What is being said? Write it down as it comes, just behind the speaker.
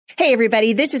Hey,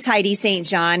 everybody. This is Heidi St.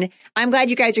 John. I'm glad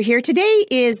you guys are here. Today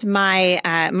is my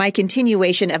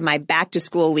continuation of my back to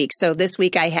school week. So this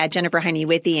week I had Jennifer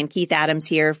Heine-Withy and Keith Adams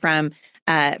here from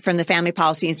the Family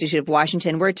Policy Institute of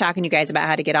Washington. We're talking to you guys about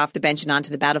how to get off the bench and onto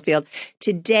the battlefield.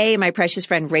 Today, my precious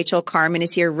friend Rachel Carman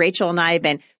is here. Rachel and I have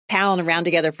been palling around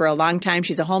together for a long time.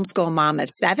 She's a homeschool mom of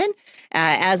 7,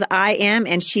 as I am,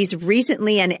 and she's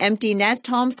recently an empty nest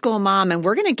homeschool mom. And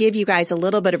we're going to give you guys a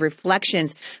little bit of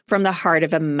reflections from the heart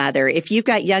of a mother. If you've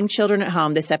got young children at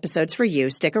home, this episode's for you.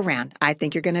 Stick around. I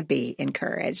think you're going to be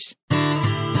encouraged.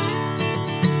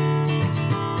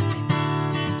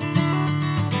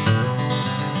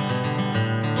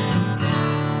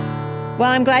 Well,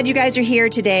 I'm glad you guys are here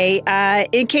today.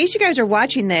 In case you guys are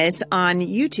watching this on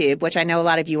YouTube, which I know a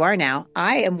lot of you are now,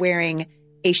 I am wearing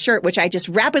a shirt, which I just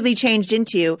rapidly changed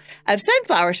into, of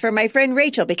sunflowers for my friend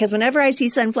Rachel, because whenever I see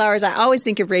sunflowers, I always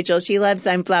think of Rachel. She loves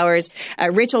sunflowers.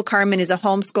 Rachel Carman is a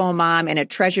homeschool mom and a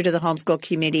treasure to the homeschool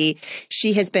community.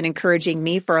 She has been encouraging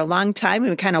me for a long time.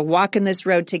 We're kind of walking this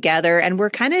road together, and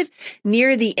we're kind of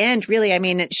near the end, really. I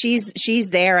mean, she's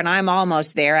there and I'm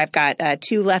almost there. I've got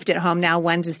 2 left at home now.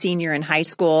 One's a senior in high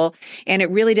school, and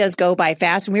it really does go by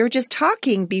fast. And we were just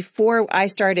talking before I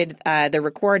started the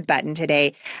record button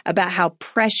today about how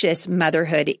precious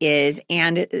motherhood is.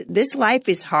 And this life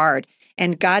is hard,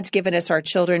 and God's given us our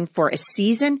children for a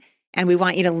season, and we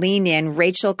want you to lean in.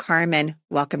 Rachel Carman,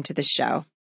 welcome to the show.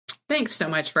 Thanks so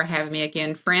much for having me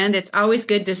again, friend. It's always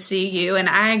good to see you. And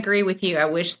I agree with you. I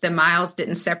wish the miles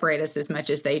didn't separate us as much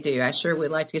as they do. I sure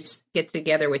would like to get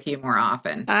together with you more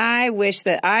often. I wish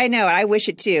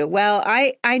it too. Well,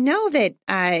 I know that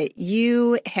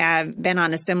you have been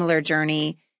on a similar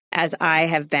journey as I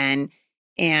have been.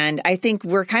 And I think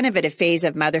we're kind of at a phase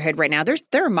of motherhood right now.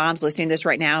 There are moms listening to this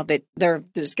right now that they're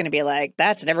just going to be like,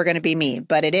 that's never going to be me,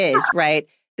 but it is, right?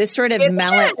 This sort of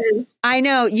I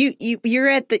know you're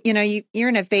at the, you're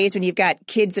in a phase when you've got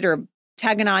kids that are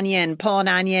tugging on you and pulling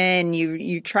on you, and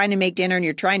you're trying to make dinner and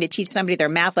you're trying to teach somebody their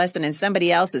math lesson, and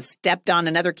somebody else has stepped on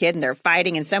another kid and they're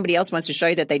fighting, and somebody else wants to show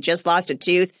you that they just lost a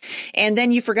tooth. And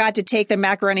then you forgot to take the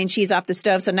macaroni and cheese off the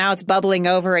stove. So now it's bubbling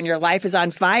over and your life is on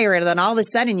fire. And then all of a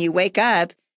sudden you wake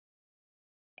up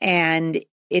and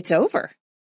it's over.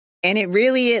 And it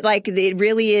really is like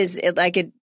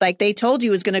they told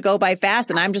you it was going to go by fast.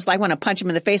 And I'm just like, I want to punch him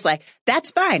in the face. Like, that's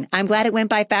fine. I'm glad it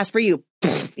went by fast for you.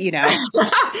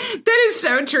 That is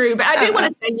so true. But I do want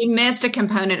to say you missed a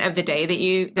component of the day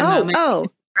that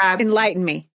enlighten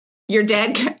me.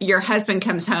 Your husband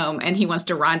comes home and he wants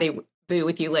to rendezvous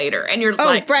with you later. And you're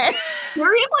like, right.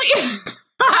 Really?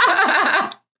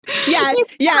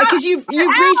 Yeah. Because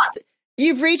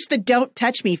you've reached the don't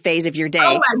touch me phase of your day,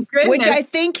 oh my goodness, which I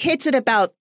think hits at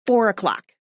about 4:00.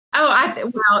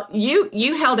 Oh, well,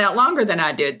 you held out longer than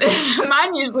I did.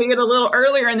 Mine usually get a little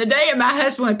earlier in the day, and my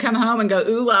husband would come home and go,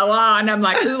 ooh la la, and I'm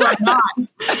like, ooh la la.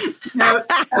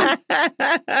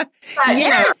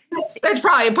 That's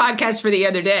probably a podcast for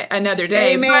another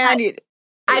day. Hey, man.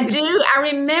 I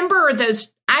remember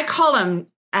those, I call them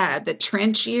the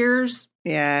trench years.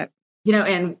 Yeah.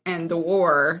 And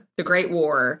the Great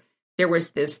War. There was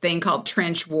this thing called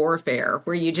trench warfare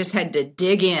where you just had to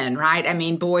dig in, right? I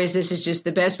mean, boys, this is just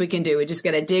the best we can do. We just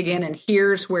got to dig in, and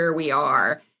here's where we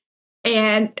are.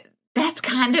 And that's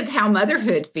kind of how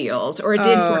motherhood feels, or it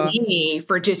did for me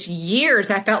for just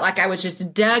years. I felt like I was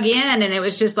just dug in, and it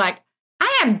was just like,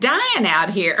 I am dying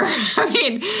out here. I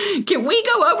mean, can we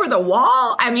go over the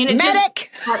wall? I mean,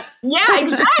 medic. Yeah,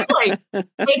 exactly.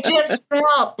 It just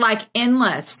felt like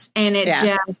endless, and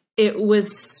it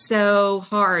was so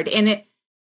hard. And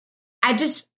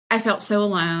I felt so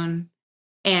alone,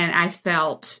 and I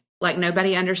felt like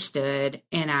nobody understood,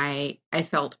 and I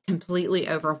felt completely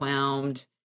overwhelmed.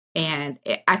 And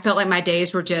I felt like my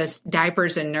days were just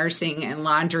diapers and nursing and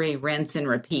laundry, rinse and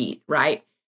repeat. Right.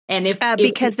 And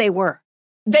because they were.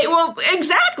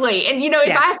 Exactly. And,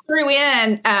 if I threw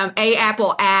in a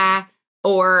apple,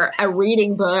 or a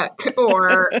reading book,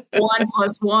 or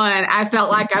 1+1, I felt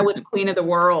like I was queen of the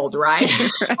world, right?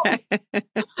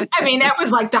 I mean, that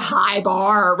was like the high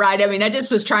bar, right? I mean, I just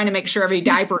was trying to make sure every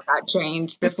diaper got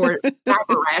changed before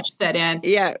diaper rash set in.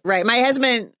 Yeah, right.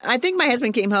 I think my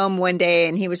husband came home one day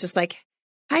and he was just like,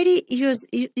 Heidi, you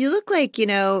look like,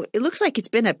 it looks like it's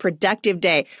been a productive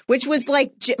day, which was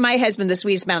like my husband, the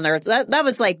sweetest man on earth. That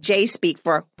was like Jay speak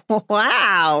for,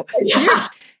 wow, the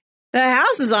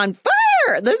house is on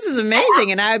fire. This is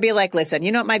amazing. And I would be like, listen,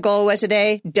 you know what my goal was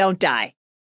today? Don't die.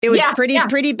 It was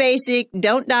pretty basic.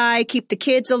 Don't die. Keep the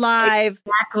kids alive.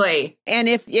 Exactly. And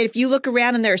if you look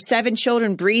around and there are 7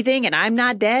 children breathing and I'm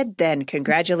not dead, then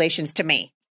congratulations to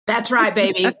me. That's right,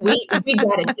 baby. We got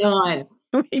it done.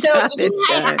 We So, got it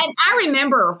and done. I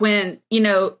remember when,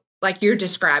 like you're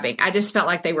describing, I just felt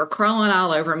like they were crawling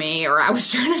all over me or I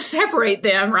was trying to separate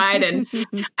them, right? And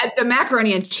the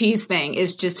macaroni and cheese thing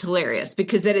is just hilarious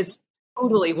because that is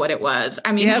totally what it was.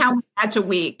 I mean, Yep. how many nights a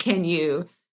week can you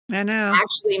I know.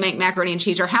 actually make macaroni and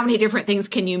cheese, or how many different things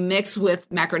can you mix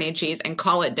with macaroni and cheese and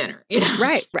call it dinner?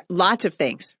 Right. Lots of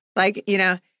things. Like,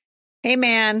 hey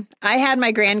man, I had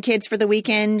my grandkids for the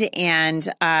weekend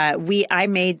and I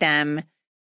made them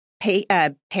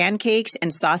pancakes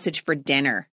and sausage for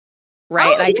dinner.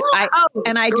 Right.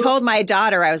 I told my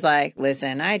daughter, I was like,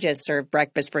 listen, I just served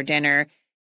breakfast for dinner.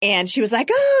 And she was like,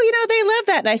 oh, they love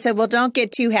that. And I said, well, don't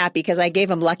get too happy because I gave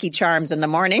them Lucky Charms in the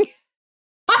morning.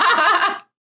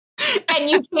 And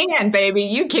you can, baby,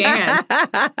 you can.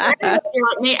 You're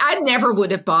like me, I never would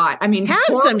have bought. I mean, have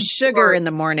some sugar in the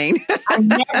morning. I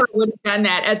never would have done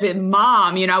that as a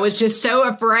mom. I was just so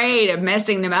afraid of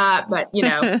messing them up. But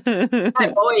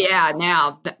oh yeah,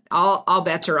 now all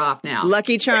bets are off now.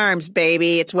 Lucky Charms,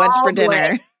 baby, it's what's for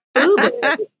dinner. Ooh,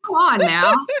 baby, come on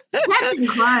now, Captain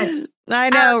Crunch. I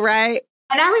know, right?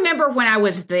 And I remember when I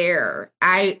was there,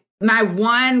 my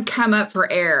one come up for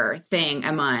air thing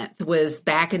a month was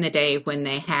back in the day when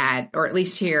they had, or at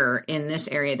least here in this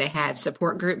area, they had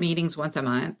support group meetings once a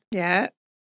month. Yeah.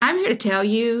 I'm here to tell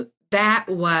you that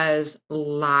was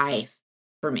life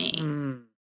for me.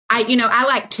 I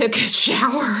like took a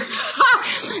shower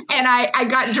and I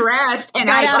got dressed and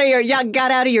got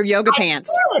out of your yoga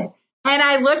pants. Did. And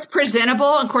I looked presentable.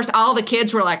 Of course, all the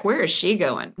kids were like, where is she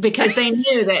going? Because they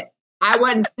knew that I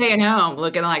wasn't staying home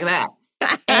looking like that.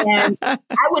 And I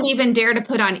would even dare to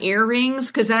put on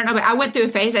earrings because I don't know, but I went through a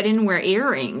phase I didn't wear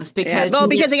earrings because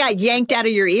because they got yanked out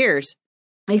of your ears.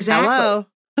 Exactly. Hello.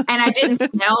 And I didn't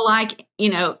smell like,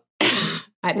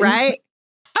 right?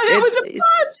 It's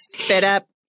spit up.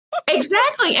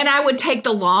 Exactly. And I would take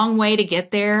the long way to get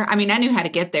there. I mean, I knew how to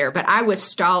get there, but I was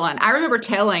stalling. I remember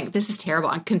this is terrible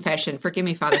on confession. Forgive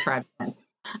me, Father Fry.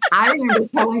 I remember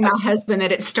telling my husband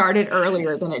that it started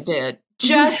earlier than it did,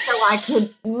 just so I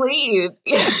could leave.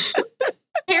 It's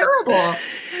terrible.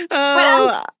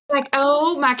 Oh. But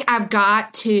I'm like, I've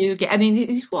got to get,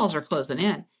 these walls are closing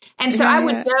in. And so I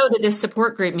would go to this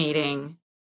support group meeting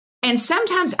and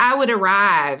sometimes I would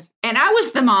arrive and I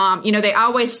was the mom, they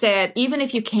always said, even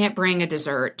if you can't bring a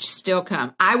dessert, still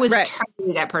come. I was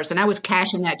totally that person. I was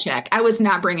cashing that check. I was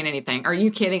not bringing anything. Are you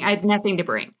kidding? I had nothing to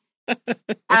bring.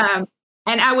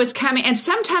 And I was coming, and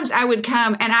sometimes I would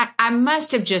come, and I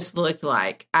must have just looked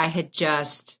like I had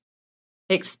just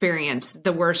experienced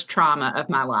the worst trauma of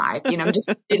my life.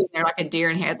 Just sitting there like a deer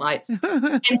in headlights. And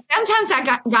sometimes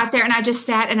I got there, and I just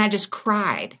sat, and I just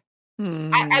cried.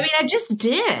 I just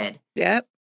did. Yep.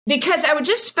 Because I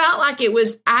just felt like it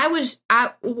was, I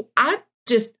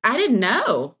didn't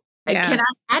know. Yeah.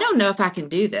 I don't know if I can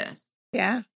do this.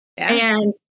 Yeah.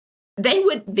 And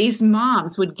these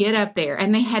moms would get up there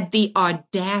and they had the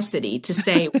audacity to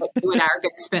say what you and I are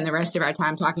going to spend the rest of our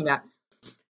time talking about.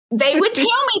 They would tell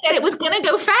me that it was going to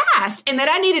go fast and that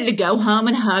I needed to go home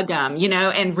and hug them,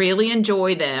 and really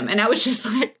enjoy them. And I was just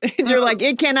like, you're like,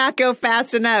 it cannot go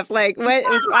fast enough. Like,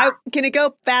 can it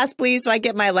go fast, please? So I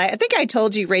get my life. I think I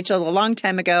told you, Rachel, a long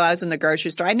time ago, I was in the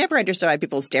grocery store. I never understood why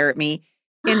people stare at me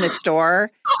in the store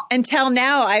until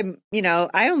now. I'm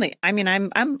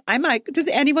like, does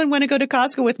anyone want to go to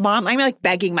Costco with mom? I'm like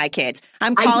begging my kids.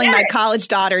 I'm calling my college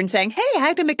daughter and saying, hey, I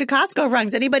have to make a Costco run.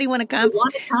 Does anybody want to come?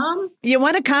 You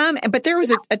want to come? But there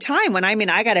was a time when,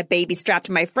 I got a baby strapped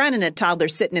to my front and a toddler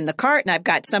sitting in the cart and I've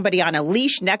got somebody on a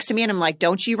leash next to me. And I'm like,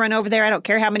 don't you run over there. I don't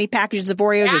care how many packages of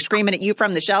Oreos are screaming at you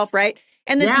from the shelf. Right.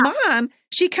 And this mom,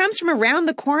 she comes from around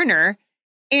the corner.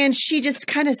 And she just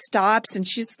kind of stops and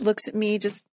she just looks at me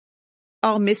just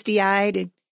all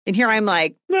misty-eyed. And here I'm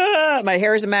like, my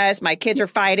hair is a mess. My kids are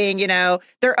fighting,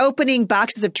 They're opening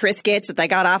boxes of Triscuits that they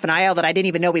got off an aisle that I didn't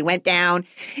even know we went down.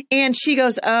 And she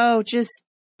goes, oh, just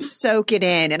soak it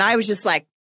in. And I was just like,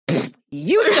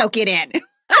 you soak it in.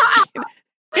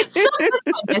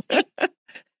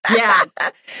 Yeah.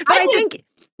 But I think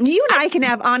you and I can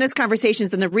have honest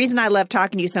conversations. And the reason I love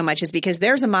talking to you so much is because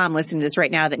there's a mom listening to this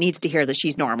right now that needs to hear that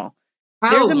she's normal.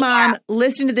 There's a mom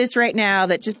listening to this right now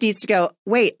that just needs to go,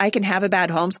 wait, I can have a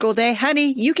bad homeschool day.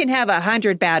 Honey, you can have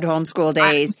 100 bad homeschool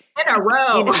days. In a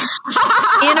row.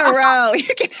 In a row.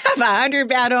 You can have 100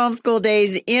 bad homeschool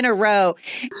days in a row.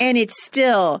 And it's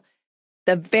still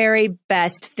the very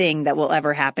best thing that will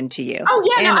ever happen to you.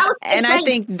 Oh, yeah. I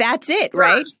think that's it,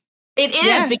 right? It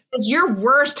is because your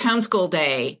worst homeschool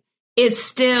day is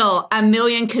still a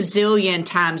million gazillion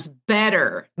times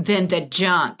better than the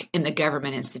junk in the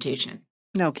government institution.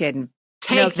 No kidding.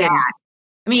 Take that.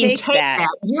 Take that.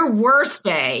 Your worst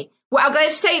day Well,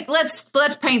 let's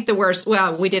paint the worst.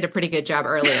 Well, we did a pretty good job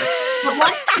earlier.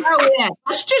 But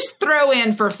let's just throw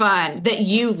in for fun that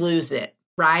you lose it,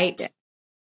 right? Yeah.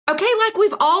 Okay, like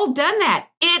we've all done that.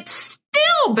 It's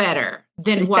still better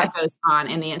than what goes on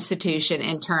in the institution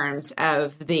in terms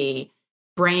of the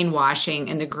brainwashing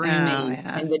and the grooming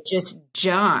and the just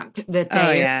junk that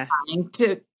they are trying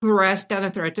to thrust down the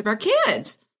throats of our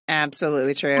kids.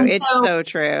 Absolutely true. And it's so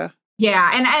true.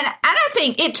 Yeah. And I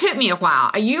think it took me a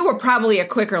while. You were probably a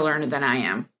quicker learner than I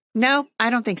am. No, I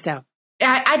don't think so.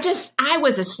 I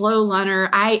was a slow learner.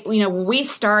 When we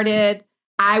started,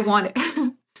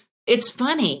 it's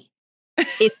funny.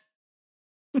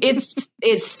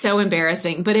 It's so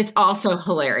embarrassing, but it's also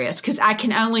hilarious because I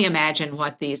can only imagine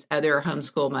what these other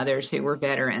homeschool mothers who were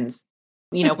veterans,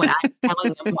 when I'm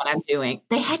telling them what I'm doing,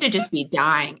 they had to just be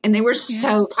dying, and they were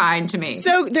so kind to me.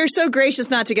 So they're so gracious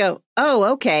not to go,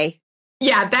 oh, okay.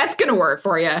 Yeah, that's going to work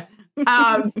for you.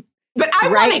 But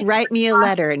I write me a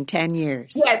letter in 10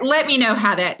 years. Yeah, let me know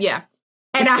how that. Yeah.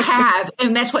 And I have,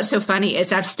 and that's what's so funny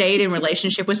is I've stayed in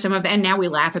relationship with some of them, and now we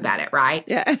laugh about it, right?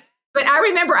 Yeah. But I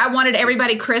remember I wanted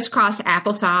everybody crisscross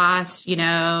applesauce,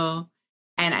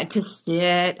 and to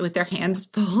sit with their hands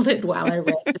folded while I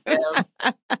read to them.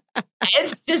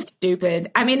 It's just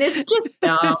stupid. I mean, it's just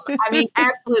dumb. I mean,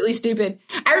 absolutely stupid.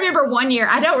 I remember one year,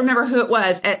 I don't remember who it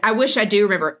was. I wish I did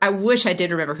remember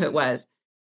who it was.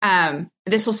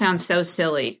 This will sound so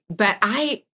silly, but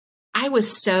I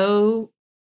was so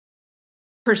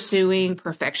pursuing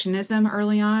perfectionism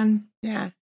early on.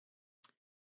 Yeah.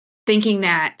 Thinking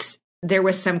that there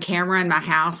was some camera in my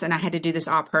house and I had to do this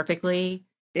all perfectly.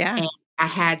 Yeah. And I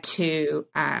had to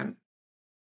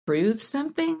prove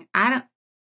something.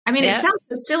 It sounds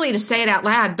so silly to say it out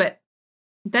loud, but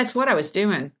that's what I was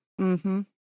doing. Mm-hmm.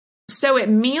 So at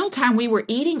mealtime, we were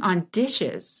eating on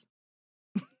dishes.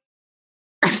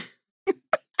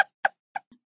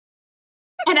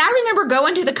 And I remember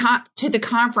going to the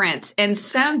conference, and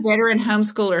some veteran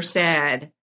homeschooler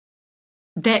said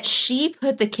that she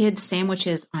put the kids'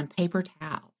 sandwiches on paper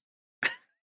towels.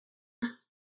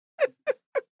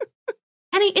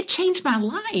 Honey, it changed my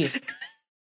life.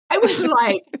 I was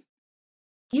like,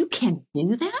 you can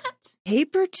do that?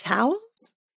 Paper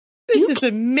towels? This is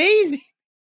amazing.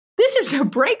 This is a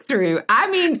breakthrough. I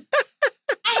mean,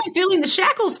 I am feeling the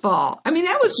shackles fall. I mean,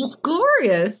 that was just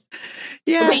glorious.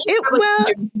 Yeah.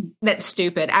 That's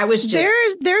stupid. I was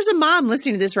just. There's a mom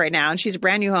listening to this right now, and she's a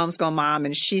brand new homeschool mom,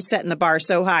 and she's setting the bar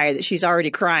so high that she's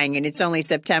already crying, and it's only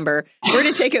September. We're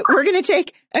going to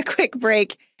take a quick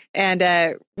break.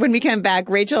 And when we come back,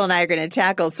 Rachel and I are going to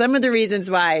tackle some of the reasons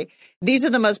why these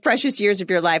are the most precious years of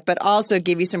your life, but also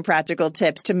give you some practical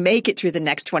tips to make it through the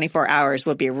next 24 hours.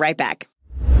 We'll be right back.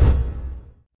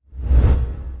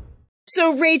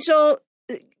 So, Rachel,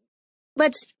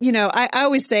 I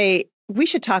always say we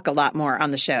should talk a lot more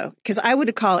on the show because I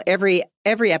would call every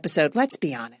episode, let's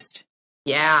be honest.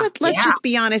 Yeah. Let's just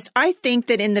be honest. I think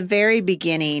that in the very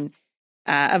beginning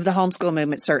of the homeschool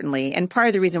movement, certainly, and part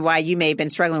of the reason why you may have been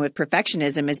struggling with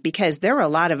perfectionism is because there were a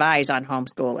lot of eyes on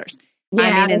homeschoolers. Yeah,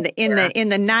 I mean, in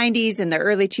the 90s and the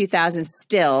early 2000s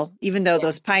still, even though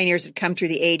those pioneers had come through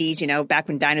the 80s, back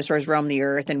when dinosaurs roamed the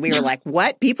earth, and we were like,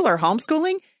 what? People are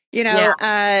homeschooling?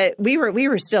 We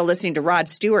were still listening to Rod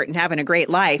Stewart and having a great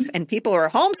life, and people are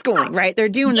homeschooling, right? They're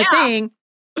doing the thing.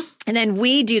 And then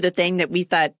we do the thing that we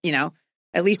thought,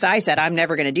 at least I said, I'm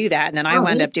never going to do that. And then I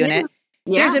wound up doing it.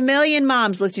 Yeah. There's a million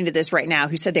moms listening to this right now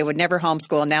who said they would never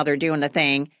homeschool, and now they're doing the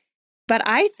thing. But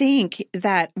I think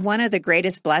that one of the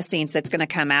greatest blessings that's going to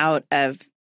come out of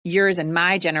yours and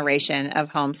my generation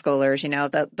of homeschoolers,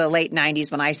 the late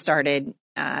 90s when I started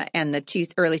and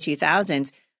the early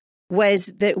 2000s,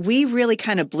 was that we really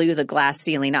kind of blew the glass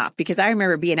ceiling off, because I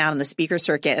remember being out on the speaker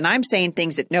circuit and I'm saying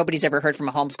things that nobody's ever heard from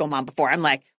a homeschool mom before. I'm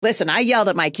like, listen, I yelled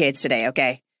at my kids today.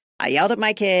 Okay. I yelled at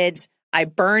my kids. I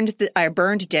burned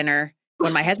dinner.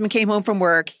 When my husband came home from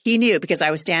work, he knew because I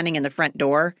was standing in the front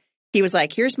door. He was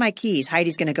like, here's my keys.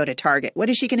 Heidi's going to go to Target. What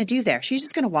is she going to do there? She's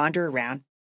just going to wander around.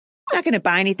 I'm not going to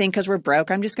buy anything because we're broke.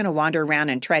 I'm just going to wander around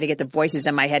and try to get the voices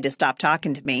in my head to stop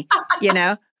talking to me,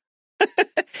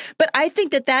 But I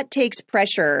think that takes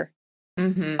pressure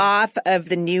off of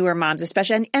the newer moms,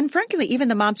 especially, and frankly, even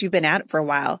the moms who've been at it for a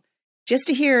while, just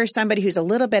to hear somebody who's a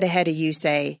little bit ahead of you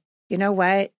say, you know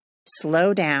what?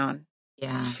 Slow down. Yeah.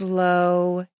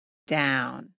 Slow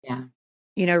down. Yeah.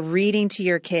 Reading to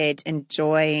your kids,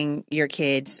 enjoying your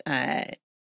kids,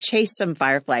 chase some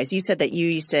fireflies. You said that you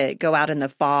used to go out in the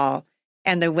fall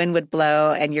and the wind would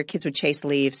blow and your kids would chase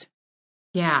leaves.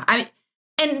 Yeah.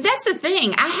 And that's the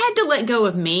thing. I had to let go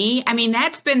of me. I mean,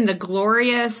 that's been the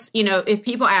glorious, if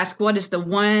people ask, what is the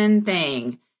one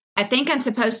thing? I think I'm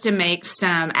supposed to make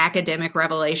some academic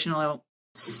revelational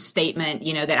statement,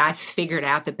 that I figured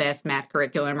out the best math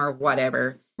curriculum or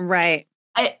whatever. Right.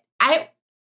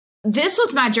 This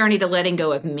was my journey to letting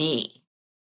go of me,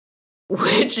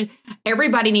 which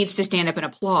everybody needs to stand up and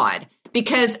applaud,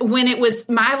 because when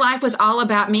my life was all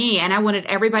about me and I wanted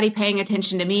everybody paying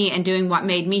attention to me and doing what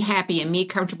made me happy and me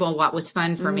comfortable and what was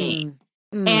fun for me.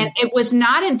 And it was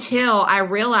not until I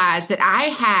realized that I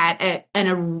had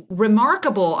a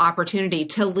remarkable opportunity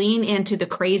to lean into the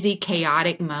crazy,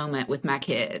 chaotic moment with my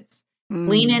kids,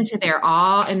 lean into their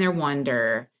awe and their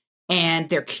wonder and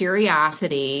their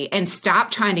curiosity, and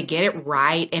stop trying to get it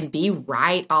right and be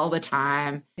right all the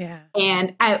time. Yeah.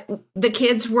 And the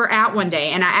kids were out one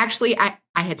day, and I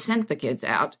had sent the kids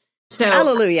out. So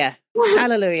hallelujah.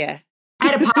 Hallelujah. I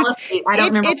had a policy. I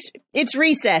don't remember. It's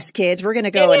recess, kids. We're going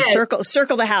to go and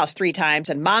circle the house 3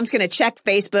 times, and Mom's going to check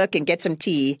Facebook and get some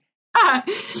tea.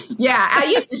 Yeah,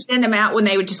 I used to send them out when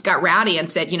they just got rowdy and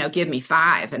said, give me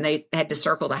 5, and they had to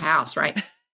circle the house, right?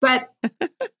 But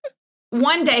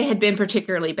one day had been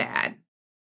particularly bad,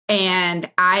 and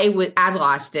I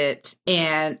lost it,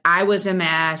 and I was a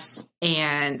mess,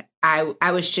 and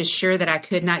I was just sure that I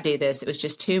could not do this. It was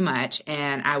just too much.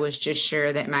 And I was just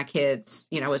sure that my kids,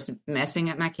 I was messing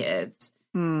up my kids.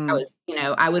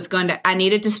 I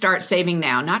needed to start saving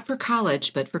now, not for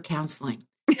college, but for counseling,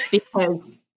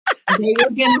 because they were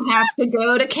going to have to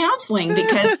go to counseling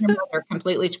because their mother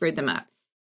completely screwed them up.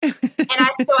 And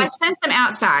so I sent them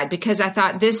outside because I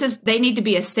thought they need to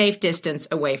be a safe distance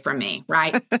away from me.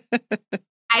 Right.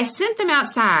 I sent them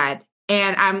outside.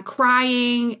 And I'm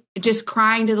crying to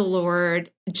the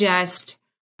Lord,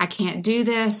 I can't do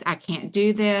this. I can't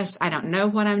do this. I don't know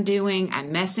what I'm doing.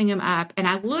 I'm messing him up. And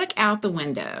I look out the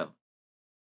window.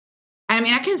 I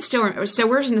mean, I can still remember. So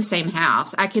we're in the same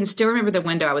house. I can still remember the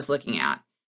window I was looking out.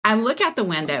 I look out the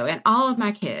window and all of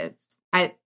my kids.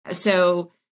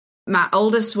 So my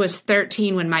oldest was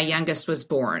 13 when my youngest was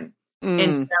born.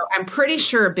 And so I'm pretty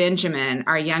sure Benjamin,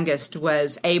 our youngest,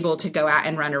 was able to go out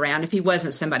and run around. If he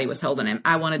wasn't, somebody was holding him.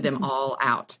 I wanted them all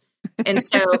out. And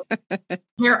so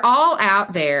they're all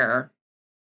out there.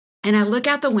 And I look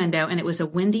out the window, and it was a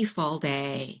windy fall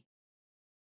day.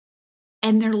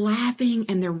 And they're laughing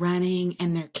and they're running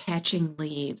and they're catching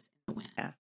leaves in the wind.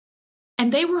 Yeah.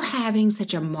 And they were having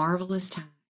such a marvelous time.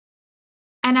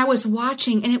 And I was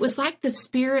watching, and it was like the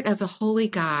Spirit of the Holy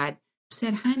God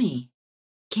said, honey,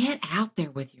 get out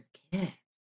there with your kids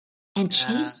and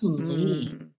chase some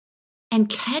leaves and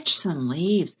catch some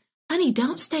leaves. Honey,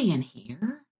 don't stay in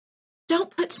here.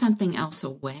 Don't put something else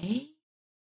away.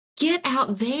 Get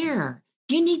out there.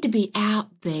 You need to be out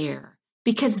there,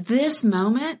 because this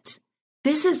moment,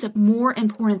 this is more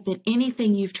important than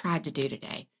anything you've tried to do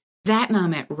today. That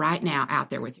moment right now out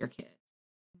there with your kids.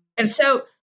 And so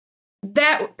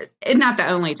that, not the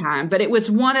only time, but it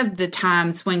was one of the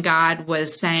times when God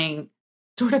was saying,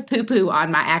 sort of poo-poo on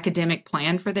my academic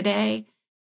plan for the day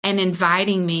and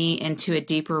inviting me into a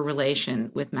deeper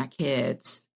relation with my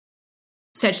kids,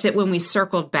 such that when we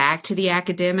circled back to the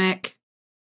academic,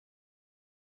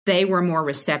 they were more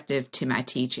receptive to my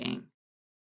teaching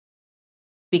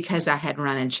because I had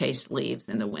run and chased leaves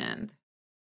in the wind.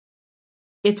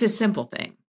 It's a simple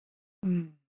thing.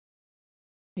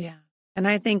 Yeah. And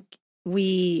I think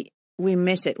we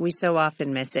miss it. We so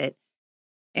often miss it.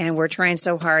 And we're trying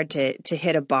so hard to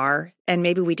hit a bar. And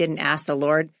maybe we didn't ask the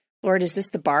Lord, is this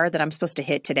the bar that I'm supposed to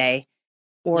hit today?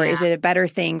 Or is it a better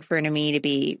thing for me to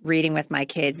be reading with my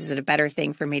kids? Is it a better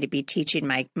thing for me to be teaching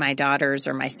my daughters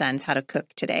or my sons how to cook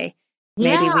today?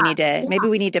 Maybe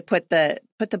we need to put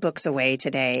the books away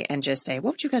today and just say,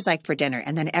 what would you guys like for dinner?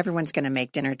 And then everyone's going to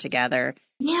make dinner together.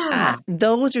 Yeah.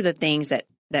 Those are the things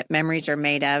that memories are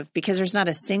made of, because there's not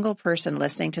a single person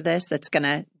listening to this that's going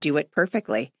to do it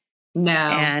perfectly. No.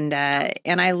 And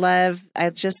I love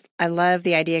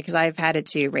the idea, because I've had it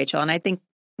too, Rachel. And I think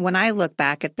when I look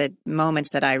back at the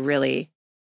moments that I really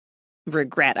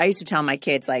regret, I used to tell my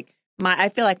kids, I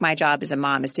feel like my job as a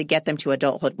mom is to get them to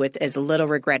adulthood with as little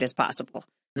regret as possible.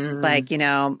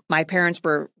 Mm-hmm. My parents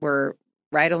were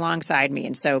right alongside me.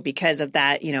 And so because of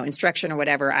that, instruction or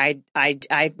whatever,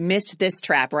 I missed this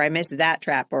trap, or I missed that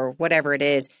trap, or whatever it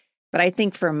is. But I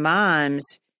think for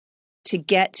moms, to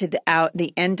get to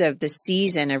the end of the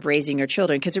season of raising your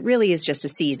children, because it really is just a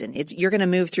season. You're going to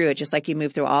move through it just like you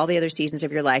move through all the other seasons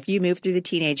of your life. You moved through the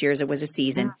teenage years, it was a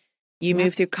season. Yeah. You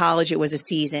moved through college, it was a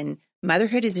season.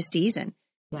 Motherhood is a season.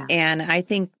 Yeah. And I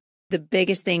think the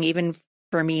biggest thing, even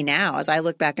for me now, as I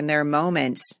look back, and there are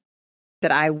moments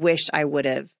that I wish I would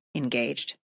have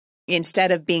engaged.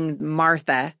 Instead of being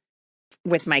Martha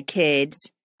with my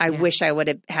kids, I wish I would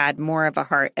have had more of a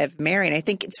heart of Mary. And I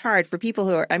think it's hard for people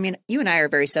who are, I mean, you and I are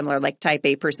very similar, like type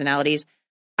A personalities.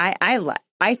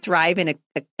 I thrive in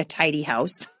a tidy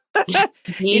house.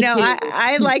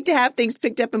 I like to have things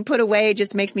picked up and put away. It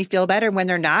just makes me feel better. When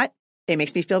they're not, it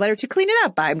makes me feel better to clean it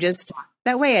up. I'm just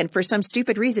that way. And for some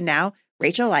stupid reason now,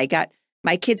 Rachel,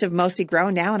 my kids have mostly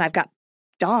grown now and I've got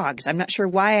dogs. I'm not sure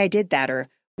why I did that or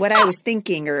what I was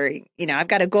thinking, or, I've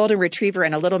got a golden retriever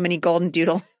and a little mini golden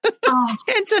doodle.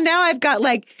 And so now I've got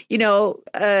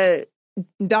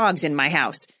dogs in my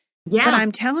house. Yeah. But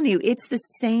I'm telling you, it's the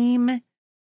same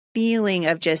feeling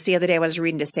of just the other day I was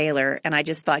reading to Sailor and I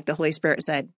just felt like the Holy Spirit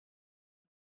said,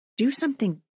 do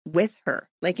something with her.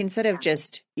 Like instead of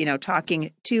just,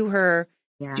 talking to her,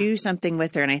 do something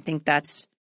with her. And I think that's,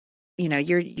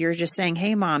 you're just saying,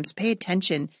 hey, moms, pay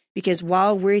attention, because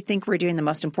while we think we're doing the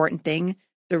most important thing,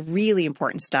 the really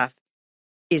important stuff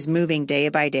is moving day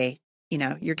by day.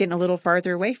 You're getting a little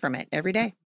farther away from it every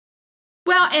day.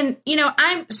 Well, and,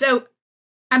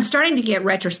 I'm starting to get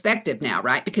retrospective now,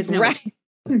 right? Because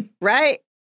right.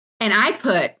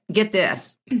 And get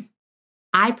this,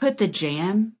 I put the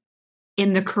jam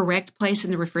in the correct place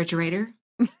in the refrigerator.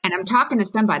 And I'm talking to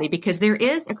somebody because there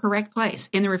is a correct place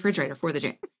in the refrigerator for the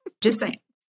jam. Just saying.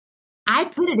 I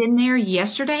put it in there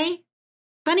yesterday.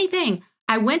 Funny thing,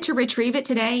 I went to retrieve it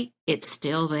today. It's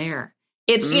still there.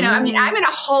 It's, I'm in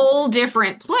a whole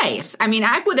different place. I mean,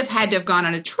 I would have had to have gone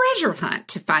on a treasure hunt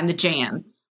to find the jam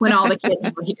when all the kids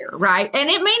were here, right? And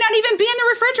it may not even be in the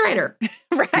refrigerator.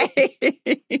 Right.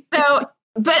 So,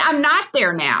 but I'm not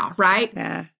there now, right?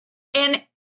 Yeah. And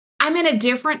I'm in a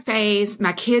different phase.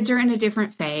 My kids are in a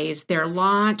different phase. They're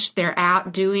launched. They're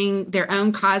out doing their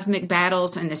own cosmic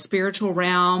battles in the spiritual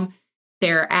realm.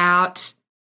 They're out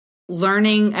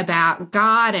learning about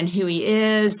God and who he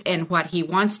is and what he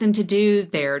wants them to do.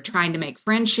 They're trying to make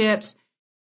friendships.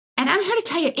 And I'm here to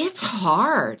tell you, it's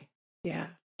hard. Yeah.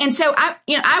 And so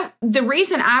the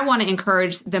reason I want to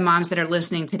encourage the moms that are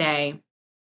listening today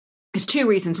is two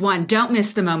reasons. One, don't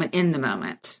miss the moment in the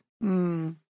moment.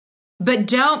 But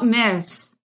don't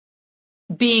miss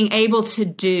being able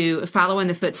to follow in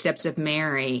the footsteps of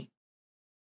Mary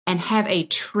and have a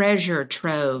treasure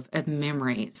trove of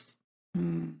memories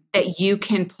that you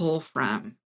can pull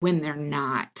from when they're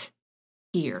not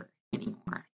here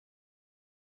anymore.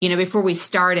 Before we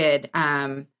started,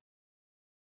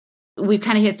 we've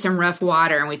kind of hit some rough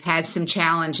water and we've had some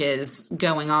challenges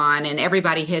going on and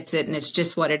everybody hits it and it's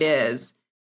just what it is.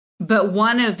 But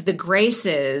one of the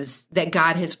graces that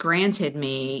God has granted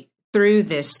me through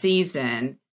this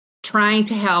season, trying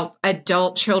to help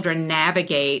adult children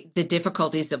navigate the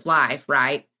difficulties of life,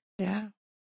 right? Yeah.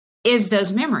 Is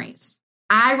those memories.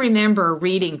 I remember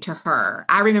reading to her.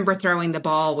 I remember throwing the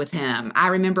ball with him. I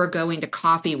remember going to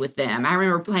coffee with them. I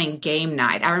remember playing game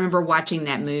night. I remember watching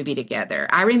that movie together.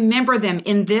 I remember them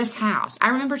in this house.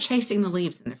 I remember chasing the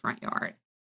leaves in the front yard.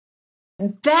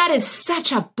 That is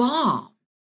such a balm.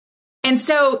 And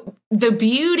so the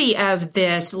beauty of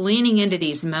this, leaning into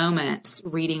these moments,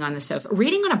 reading on the sofa,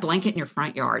 reading on a blanket in your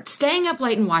front yard, staying up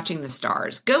late and watching the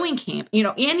stars, going camp,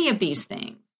 any of these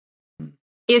things,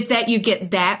 is that you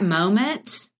get that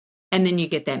moment and then you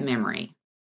get that memory.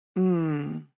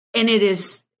 And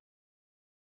it's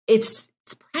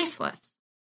priceless.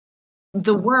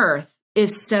 The worth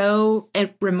is so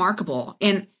remarkable.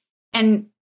 And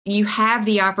you have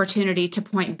the opportunity to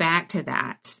point back to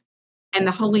that. And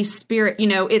the Holy Spirit,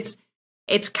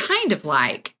 it's kind of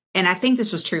like, and I think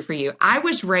this was true for you. I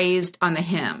was raised on the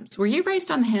hymns. Were you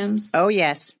raised on the hymns? Oh,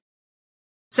 yes.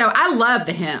 So I love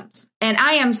the hymns. And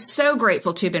I am so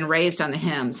grateful to have been raised on the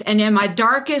hymns. And in my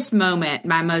darkest moment,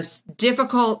 my most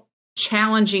difficult,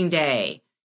 challenging day,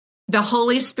 the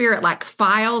Holy Spirit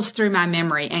files through my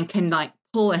memory and can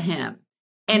pull a hymn.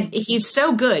 And he's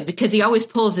so good because he always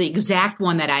pulls the exact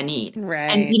one that I need. Right.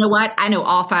 And you know what? I know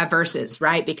all 5 verses,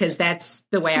 right? Because that's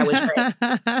the way I was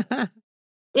raised.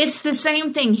 It's the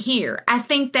same thing here. I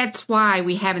think that's why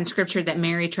we have in Scripture that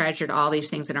Mary treasured all these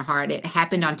things in her heart. It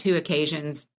happened on 2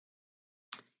 occasions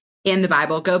in the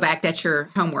Bible. Go back. That's your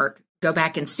homework. Go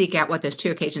back and seek out what those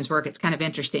 2 occasions were. It's kind of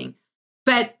interesting.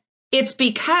 But it's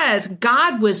because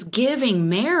God was giving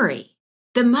Mary,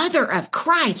 the mother of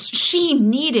Christ, she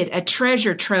needed a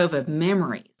treasure trove of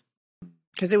memories.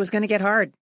 Because it was going to get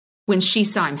hard. When she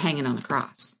saw him hanging on the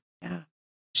cross. Yeah.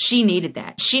 She needed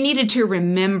that. She needed to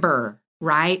remember,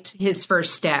 right? His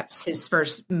first steps, his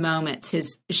first moments,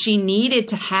 she needed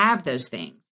to have those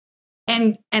things.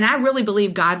 And I really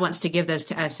believe God wants to give those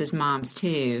to us as moms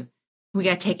too. We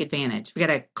got to take advantage. We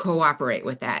got to cooperate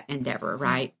with that endeavor,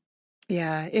 right?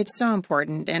 Yeah, it's so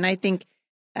important. And I think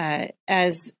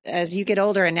as you get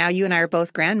older, and now you and I are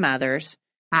both grandmothers,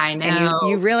 I know. And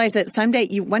you realize that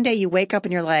one day you wake up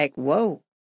and you're like, whoa,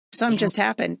 something just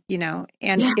happened, and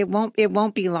it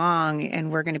won't be long.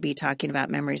 And we're going to be talking about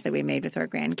memories that we made with our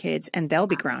grandkids, and they'll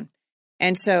be grown.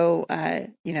 And so,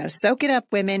 soak it up,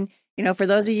 women. For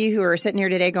those of you who are sitting here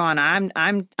today going,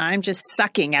 I'm just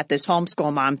sucking at this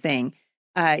homeschool mom thing.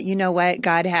 You know what?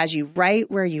 God has you right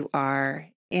where you are.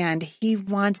 And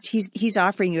he's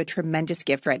offering you a tremendous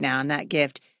gift right now. And that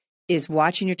gift is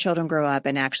watching your children grow up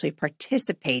and actually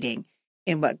participating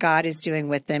in what God is doing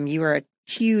with them. You are a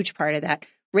huge part of that.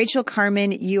 Rachel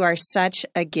Carman, you are such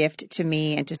a gift to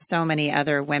me and to so many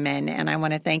other women. And I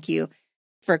want to thank you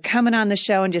for coming on the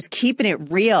show and just keeping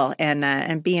it real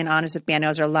and being honest with me. I know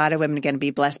there's a lot of women going to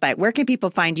be blessed by it. Where can people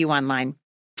find you online?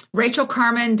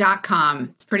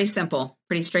 RachelCarman.com. It's pretty simple,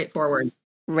 pretty straightforward.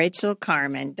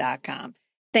 RachelCarman.com.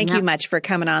 Thank you much for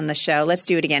coming on the show. Let's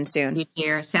do it again soon.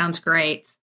 Here. Sounds great.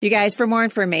 You guys, for more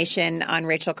information on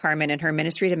Rachel Carman and her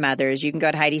ministry to mothers, you can go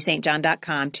to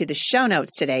HeidiSt.John.com to the show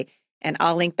notes today, and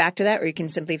I'll link back to that, or you can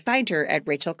simply find her at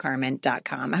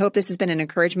RachelCarman.com. I hope this has been an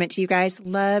encouragement to you guys.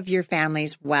 Love your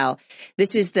families well.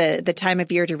 This is the time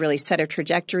of year to really set a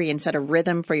trajectory and set a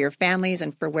rhythm for your families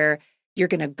and for where you're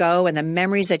going to go and the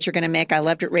memories that you're going to make. I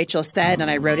loved what Rachel said, and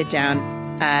I wrote it down.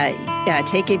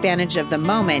 Take advantage of the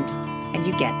moment, and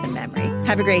you get the memory.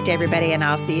 Have a great day, everybody, and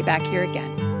I'll see you back here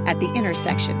again at the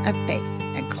intersection of faith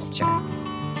and culture.